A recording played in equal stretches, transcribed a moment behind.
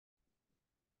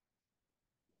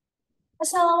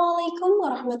Assalamualaikum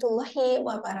warahmatullahi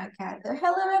wabarakatuh.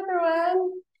 Hello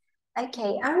everyone.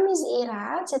 Okay, I'm Ms.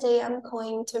 Ira. Today I'm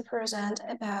going to present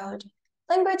about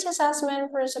language assessment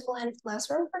principle and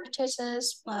classroom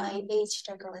practices by H.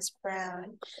 Douglas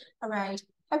Brown. All right,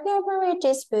 have you ever read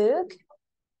this book?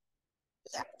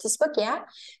 Yeah, this book, yeah.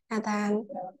 And then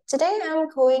today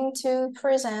I'm going to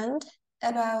present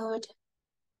about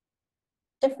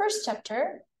the first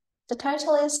chapter. The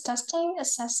title is Testing,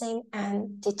 Assessing,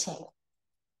 and Teaching.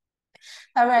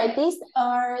 All right, these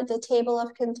are the table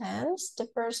of contents. The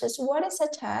first is what is a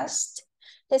test?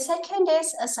 The second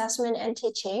is assessment and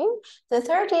teaching. The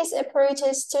third is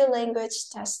approaches to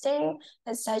language testing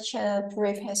and such a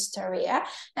brief history. Yeah?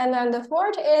 And then the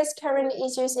fourth is current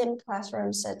issues in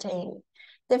classroom setting.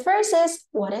 The first is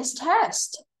what is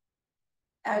test?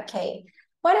 Okay,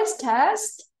 what is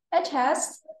test? A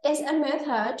test is a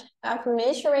method of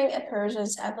measuring a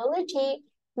person's ability,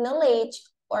 knowledge,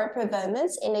 or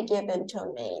performance in a given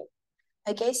domain.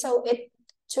 Okay, so it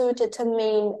to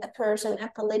determine a person's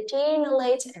ability,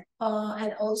 knowledge,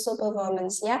 and also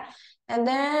performance. Yeah, and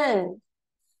then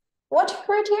what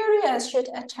criteria should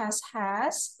a test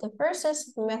has? The first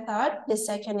is method, the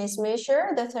second is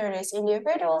measure, the third is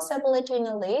individual's ability,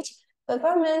 knowledge,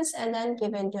 performance, and then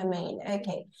given domain.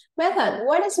 Okay, method.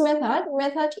 What is method?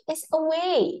 Method is a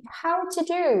way, how to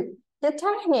do, the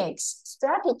techniques,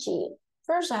 strategy,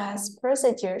 process,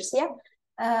 procedures,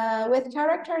 yeah, with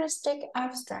characteristic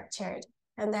of structured.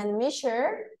 And then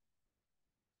measure,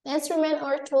 instrument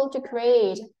or tool to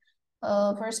create,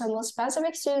 for example,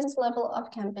 specific students' level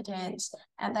of competence.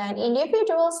 And then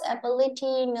individuals'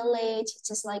 ability, knowledge,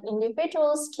 just like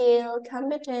individual skill,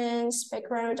 competence,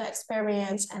 background,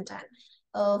 experience, and then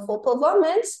for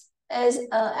performance is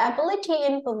ability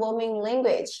in performing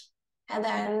language. And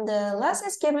then the last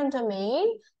is given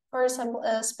domain, for example,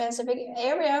 a specific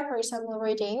area, for example,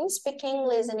 reading, speaking,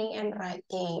 listening, and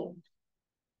writing.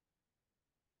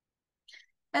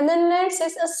 And then next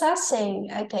is assessing.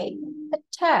 Okay, a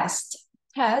test.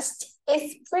 Test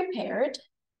is prepared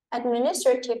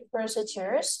administrative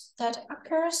procedures that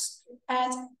occurs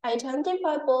at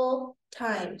identifiable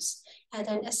times. And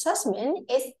then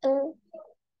assessment is an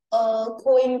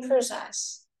ongoing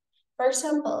process. For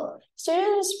example,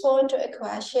 students respond to a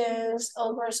question,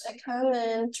 offers a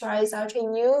comment, tries out a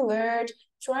new word,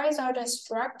 tries out a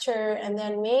structure, and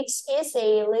then makes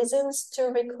essay, listens to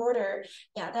recorder.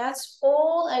 Yeah, that's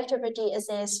all activity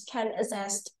can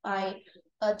assessed by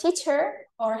a teacher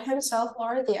or himself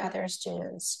or the other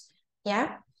students.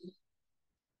 Yeah.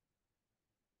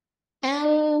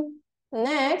 And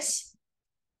next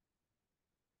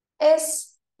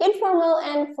is informal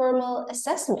and formal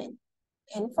assessment.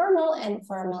 Informal and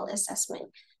formal assessment.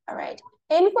 All right.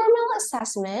 Informal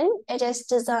assessment, it is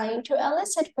designed to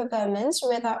elicit performance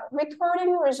without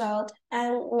recording result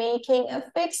and making a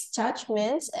fixed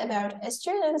judgment about a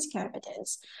student's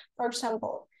competence. For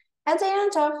example, at the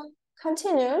end of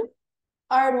continuum,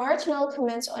 are marginal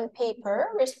comments on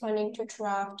paper responding to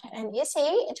draft and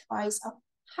essay advice of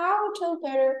how to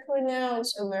better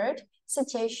pronounce a word,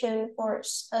 suggestion for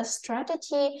a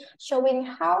strategy showing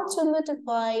how to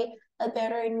modify a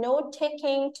better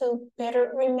note-taking to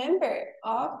better remember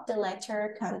of the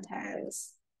lecture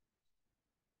contents.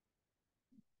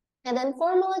 And then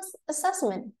formal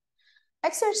assessment.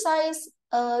 Exercise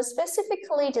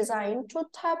specifically designed to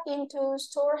tap into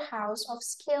storehouse of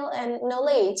skill and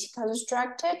knowledge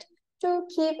constructed to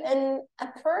keep an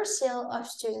appraisal of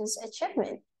students'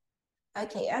 achievement.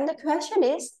 Okay, and the question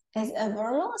is a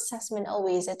formal assessment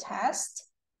always a test?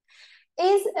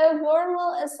 Is a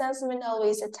formal assessment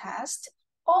always a test?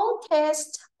 All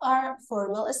tests are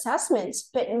formal assessments,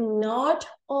 but not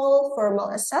all formal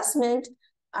assessments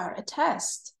are a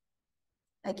test.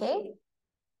 Okay?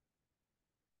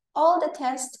 All the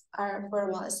tests are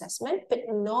formal assessment, but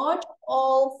not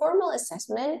all formal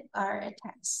assessment are a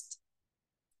test.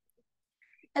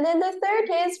 And then the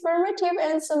third is formative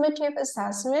and summative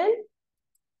assessment.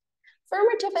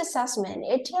 Formative assessment,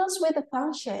 it deals with the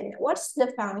function. What's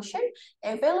the function?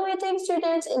 Evaluating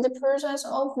students in the process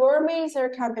of forming their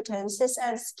competencies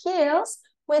and skills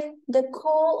with the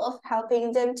goal of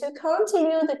helping them to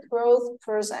continue the growth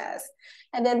process.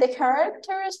 And then the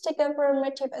characteristic of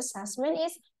formative assessment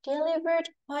is delivered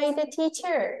by the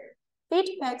teacher.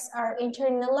 Feedbacks are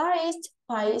internalized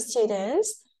by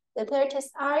students. The third is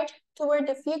art toward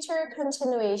the future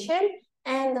continuation.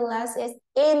 And the last is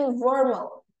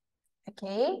informal.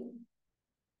 Okay.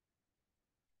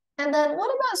 And then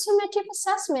what about summative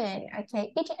assessment?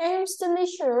 Okay, it aims to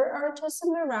measure or to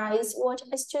summarize what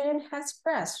a student has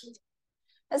grasped.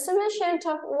 Assumption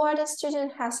of what a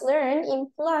student has learned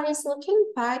implies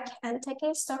looking back and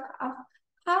taking stock of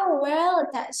how well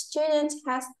that student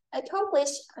has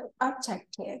accomplished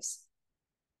objectives.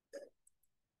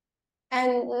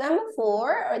 And number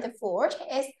 4, or the fourth,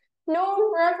 is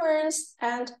norm reference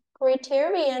and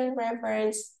criterion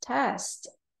reference test.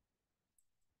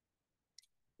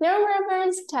 Norm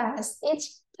reference test, each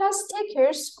test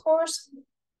taker's scores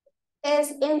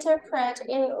is interpreted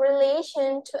in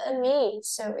relation to a mean,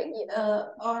 so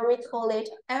or we call it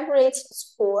average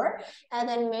score, and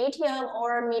then median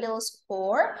or middle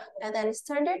score, and then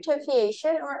standard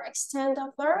deviation or extent of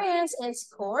variance in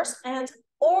scores, and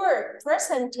or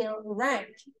percentile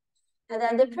rank. And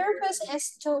then the purpose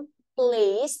is to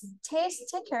place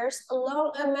test takers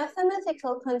along a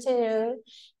mathematical continuum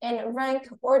in rank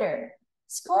order.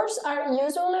 Scores are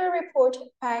usually reported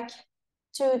back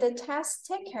to the test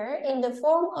taker in the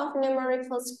form of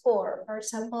numerical score. For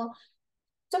example,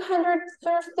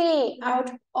 230 out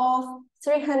of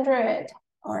 300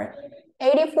 or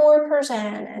 84%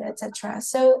 and etc.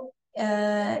 So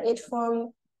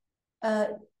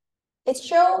it's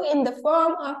shown in the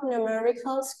form of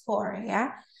numerical score,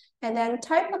 yeah. And then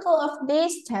typical of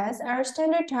these tests are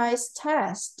standardized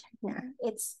tests. Yeah,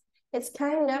 it's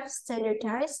kind of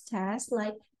standardized tests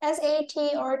like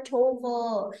SAT or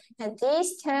TOEFL, and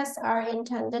these tests are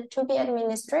intended to be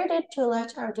administered to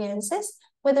large audiences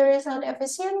with the result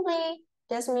efficiently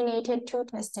disseminated to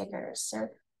test takers. So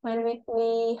when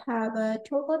we have a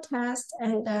TOEFL test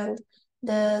and then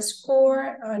the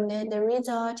score and then the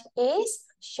result is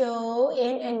shown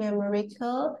in a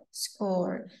numerical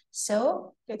score.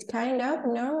 So it's kind of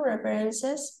norm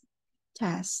references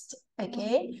test,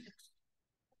 okay?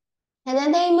 And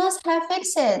then they must have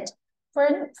fixed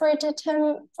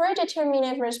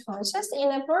predetermined responses in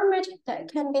a format that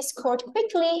can be scored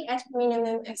quickly at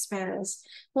minimum expense.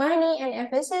 Money and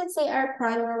efficiency are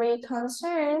primary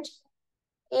concerns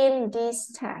in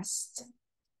this test.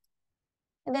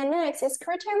 And then next is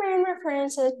criterion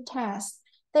reference test.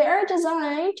 They are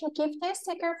designed to give test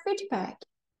taker feedback,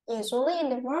 usually in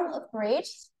the form of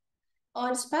grades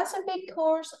on specific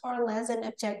course or lesson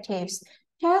objectives.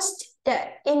 Tests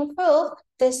that involve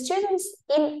the students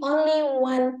in only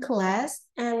one class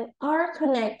and are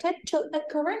connected to a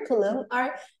curriculum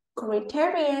are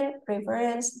criterion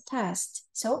reference tests.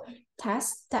 So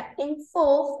tests that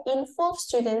involve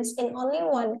students in only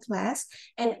one class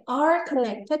and are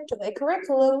connected to a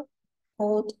curriculum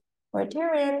called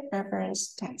criterion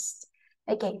reference test.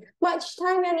 Okay, much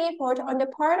time and effort on the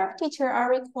part of teacher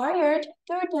are required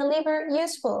to deliver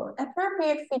useful,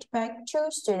 appropriate feedback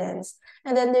to students.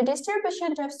 And then the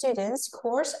distribution of students'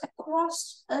 scores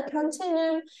across a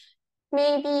continuum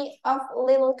may be of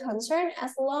little concern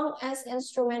as long as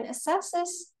instrument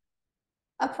assesses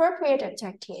appropriate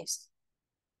objectives.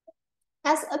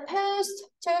 As opposed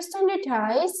to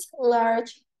standardized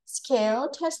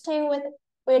large-scale testing with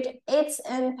its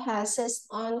emphasis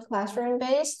on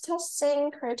classroom-based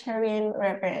testing criterion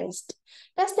referenced.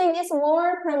 Testing is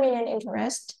more prominent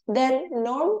interest than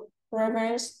norm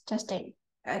reference testing.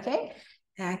 Okay,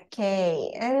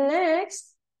 and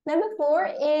next, number 4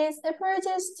 is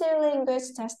approaches to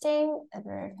language testing, a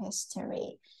brief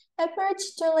history.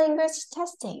 Approach to language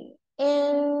testing.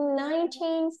 In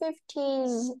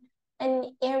 1950s,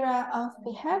 an era of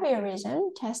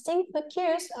behaviorism, testing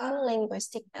focused on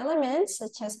linguistic elements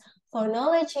such as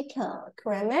phonological,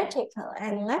 grammatical,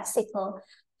 and lexical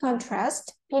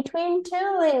contrast between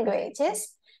two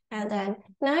languages. And then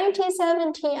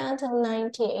 1970 until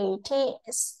 1980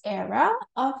 era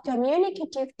of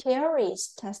communicative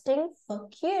theories, testing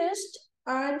focused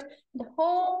on the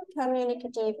whole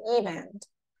communicative event.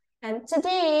 And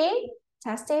today,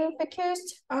 testing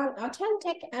focused on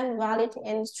authentic and valid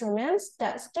instruments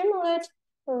that stimulate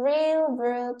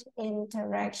real-world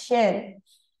interaction.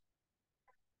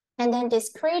 And then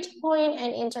discrete point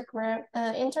and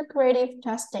integrative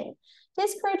testing.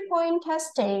 Discrete point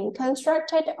testing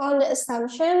constructed on the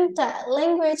assumption that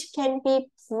language can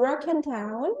be broken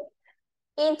down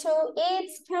into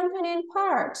its component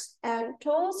parts, and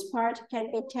those parts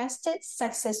can be tested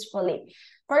successfully.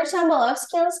 For example, of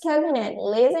skills component,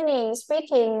 listening,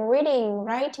 speaking, reading,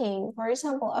 writing. For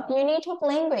example, of unit of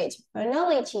language,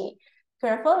 phonology,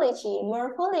 graphology,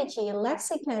 morphology,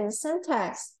 lexicon,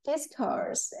 syntax,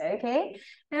 discourse, okay?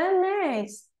 And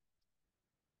next,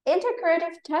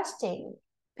 integrative testing.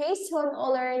 Based on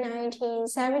Euler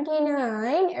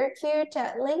 1979, argued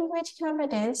that language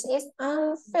competence is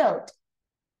unfilled.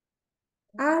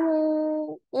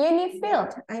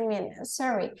 Unifilled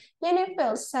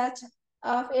set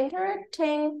of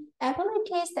interacting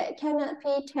abilities that cannot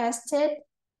be tested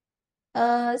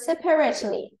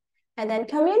separately. And then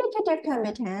communicative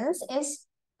competence is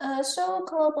so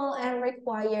global and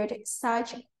required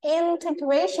such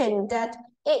integration that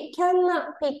it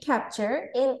cannot be captured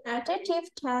in additive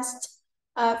tests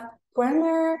of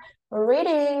grammar,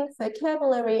 reading,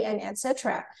 vocabulary, and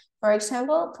etc. For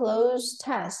example, cloze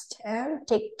test and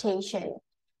dictation.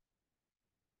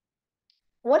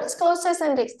 What is cloze test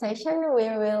and dictation? We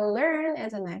will learn in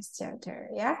the next chapter,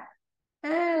 yeah?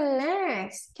 And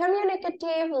next,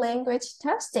 communicative language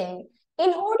testing.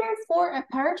 In order for a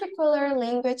particular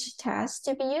language test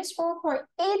to be useful for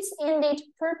its intended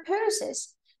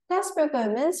purposes, test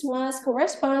performance must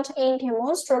correspond in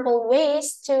demonstrable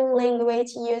ways to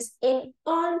language used in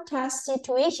on-test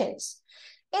situations.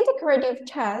 Integrative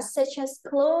tests such as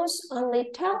cloze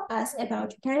only tell us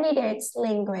about candidates'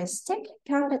 linguistic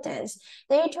competence.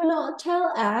 They do not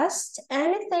tell us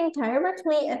anything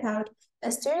directly about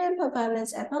a student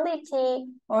performance ability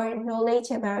or knowledge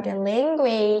about the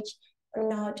language,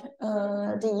 not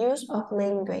the use of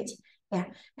language. Yeah,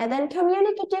 and then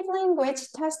communicative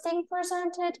language testing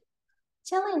presented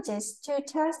challenges to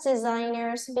test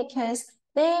designers because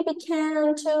they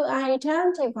began to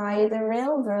identify the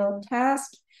real-world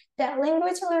tasks that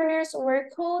language learners were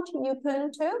called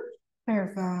upon to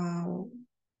perform.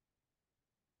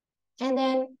 And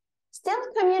then still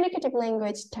communicative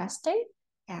language testing,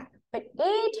 yeah, but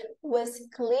it was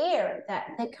clear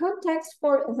that the context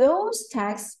for those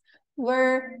tasks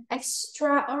were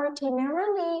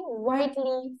extraordinarily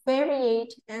widely varied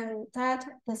and that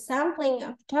the sampling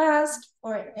of tasks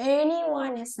for any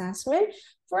one assessment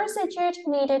procedure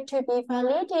needed to be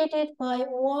validated by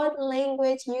what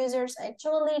language users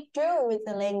actually do with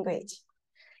the language.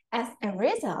 As a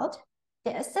result,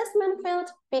 the assessment field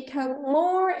became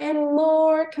more and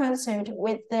more concerned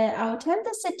with the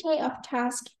authenticity of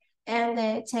task and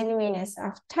the genuineness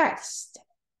of text.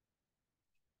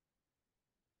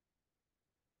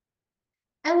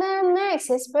 And then next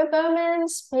is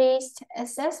performance-based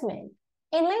assessment.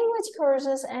 In language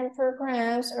courses and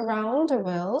programs around the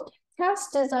world,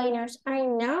 test designers are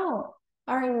now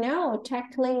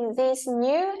tackling this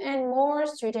new and more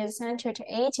student-centered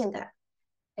agenda.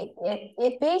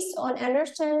 It based on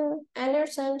Anderson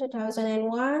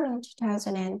 2001 and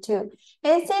 2002.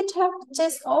 Instead of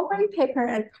just offering paper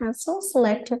and pencil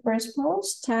selective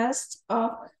response tests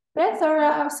of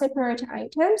plethora of separate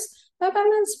items,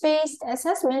 performance-based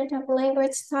assessment of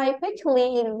language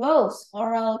typically involves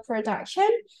oral production,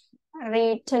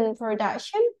 written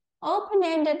production,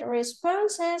 open-ended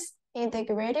responses,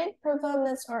 integrated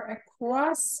performance or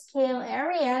across skill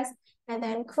areas, and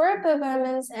then group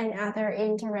performance and other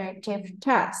interactive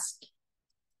tasks.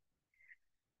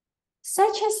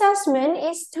 Such assessment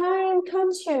is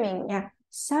time-consuming. Yeah,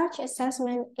 such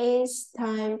assessment is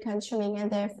time-consuming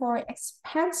and therefore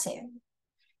expensive.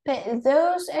 But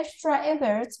those extra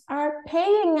efforts are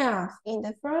paying off in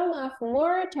the form of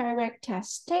more direct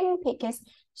testing because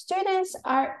students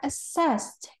are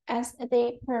assessed as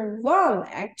they perform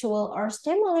actual or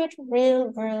stimulate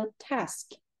real-world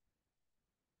tasks.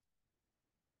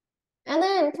 And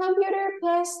then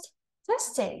computer-based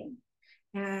testing.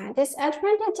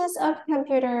 Disadvantages of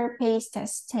computer-based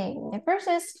testing. The first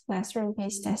is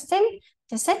classroom-based testing.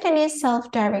 The second is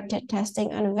self-directed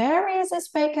testing on various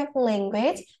aspects of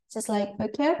language, just like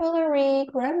vocabulary,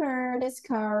 grammar,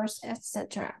 discourse,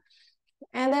 etc.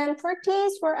 And then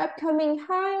practice for upcoming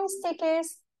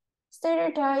high-stakes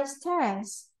standardized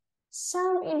tests.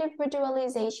 Some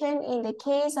individualization in the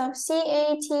case of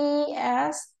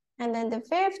CATS. And then the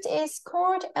fifth is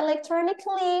scored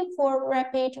electronically for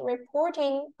rapid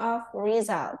reporting of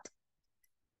result.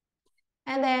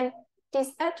 And then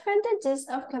disadvantages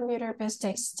of computer-based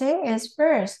testing is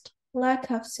first, lack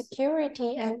of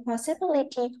security and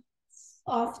possibility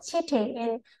of cheating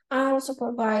in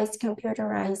unsupervised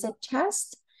computerized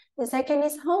tests. The second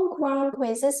is homegrown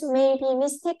quizzes may be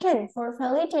mistaken for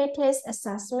validated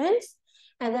assessments.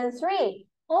 And then three,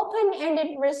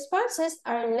 open-ended responses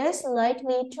are less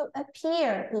likely to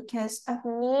appear because of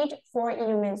need for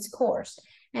human scores.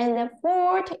 And the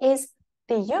fourth is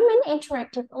the human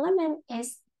interactive element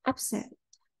is absent.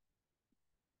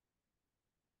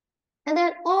 And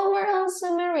then overall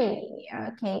summary.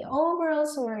 Okay, overall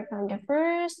summary from the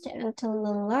first until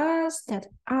the last that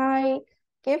I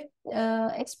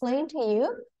explain to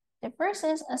you. The first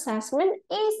is assessment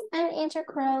is an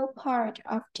integral part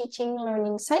of teaching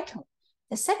learning cycle.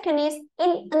 The second is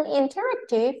in an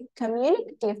interactive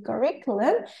communicative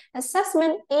curriculum,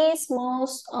 assessment is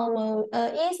almost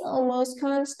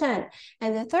constant.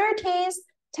 And the third is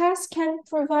tests can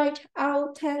provide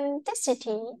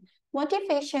authenticity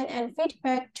motivation, and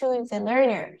feedback to the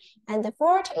learner. And the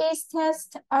fourth is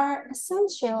tests are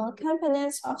essential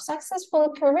components of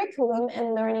successful curriculum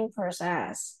and learning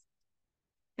process.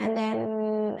 And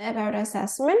then about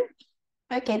assessment.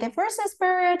 Okay, the first is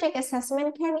periodic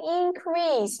assessment can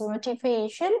increase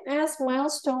motivation as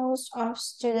milestones of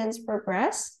students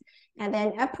progress. And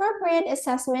then appropriate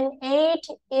assessment aid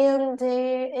in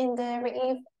the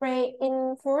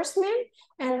reinforcement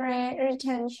and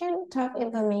retention of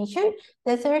information.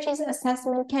 The third is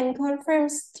assessment can confirm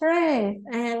strength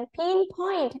and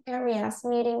pinpoint areas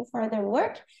needing further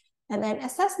work. And then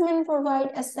assessment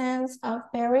provide a sense of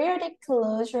periodic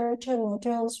closure to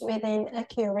modules within a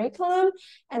curriculum.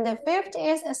 And the fifth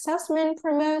is assessment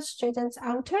promotes students'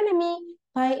 autonomy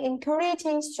by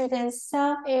encouraging students'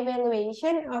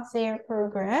 self-evaluation of their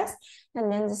progress. And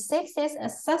then the sixth is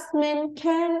assessment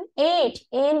can aid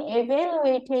in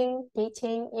evaluating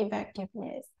teaching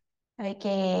effectiveness.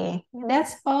 Okay,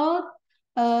 that's all.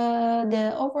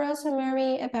 The overall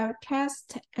summary about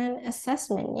test and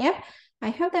assessment. Yep,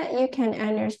 I hope that you can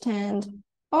understand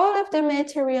all of the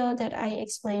material that I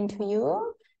explained to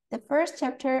you. The first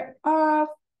chapter of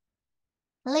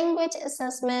Language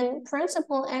Assessment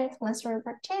Principle and Classroom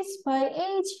Practice by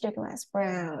H. Douglas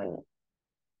Brown.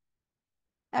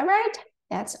 All right,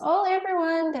 that's all,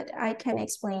 everyone, that I can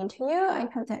explain to you. I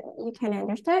hope that you can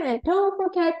understand, and don't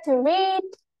forget to read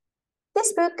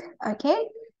this book, okay?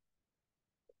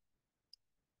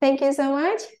 Thank you so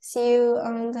much. See you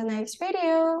on the next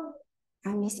video.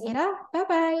 I'm Miss Ira.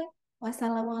 Bye-bye.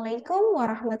 Wassalamualaikum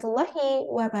warahmatullahi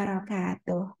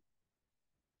wabarakatuh.